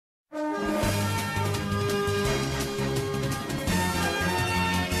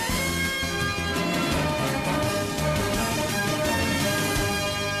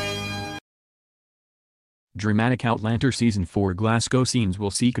Dramatic Outlander Season 4 Glasgow scenes will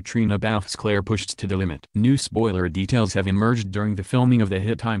see Caitriona Balfe's Claire pushed to the limit. New spoiler details have emerged during the filming of the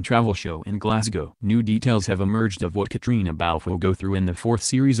hit time travel show in Glasgow. New details have emerged of what Caitriona Balfe will go through in the fourth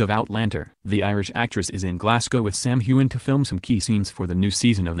series of Outlander. The Irish actress is in Glasgow with Sam Heughan to film some key scenes for the new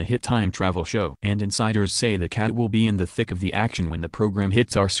season of the hit time travel show. And insiders say the cat will be in the thick of the action when the program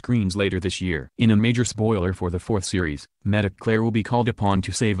hits our screens later this year. In a major spoiler for the fourth series, medic Claire will be called upon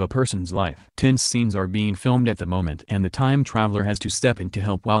to save a person's life. Tense scenes are being filmed at the moment and the time traveler has to step in to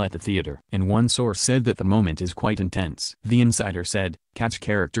help while at the theater. And one source said that the moment is quite intense. The insider said, Cat's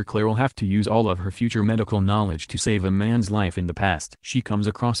character Claire will have to use all of her future medical knowledge to save a man's life in the past. She comes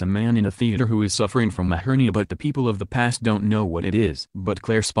across a man in a theater who is suffering from a hernia, but the people of the past don't know what it is. But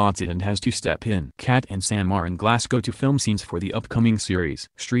Claire spots it and has to step in. Cat and Sam are in Glasgow to film scenes for the upcoming series.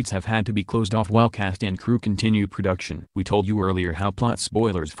 Streets have had to be closed off while cast and crew continue production. We told you earlier how plot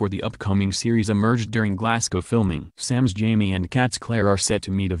spoilers for the upcoming series emerged during Glasgow filming. Sam's Jamie and Cat's Claire are set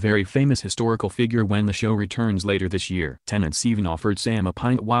to meet a very famous historical figure when the show returns later this year. Tenants even offered Sam a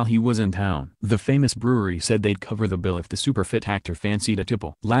pint while he was in town. The famous brewery said they'd cover the bill if the super fit actor fancied a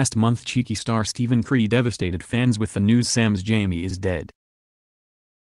tipple. Last month cheeky star Stephen Cree devastated fans with the news Sam's Jamie is dead.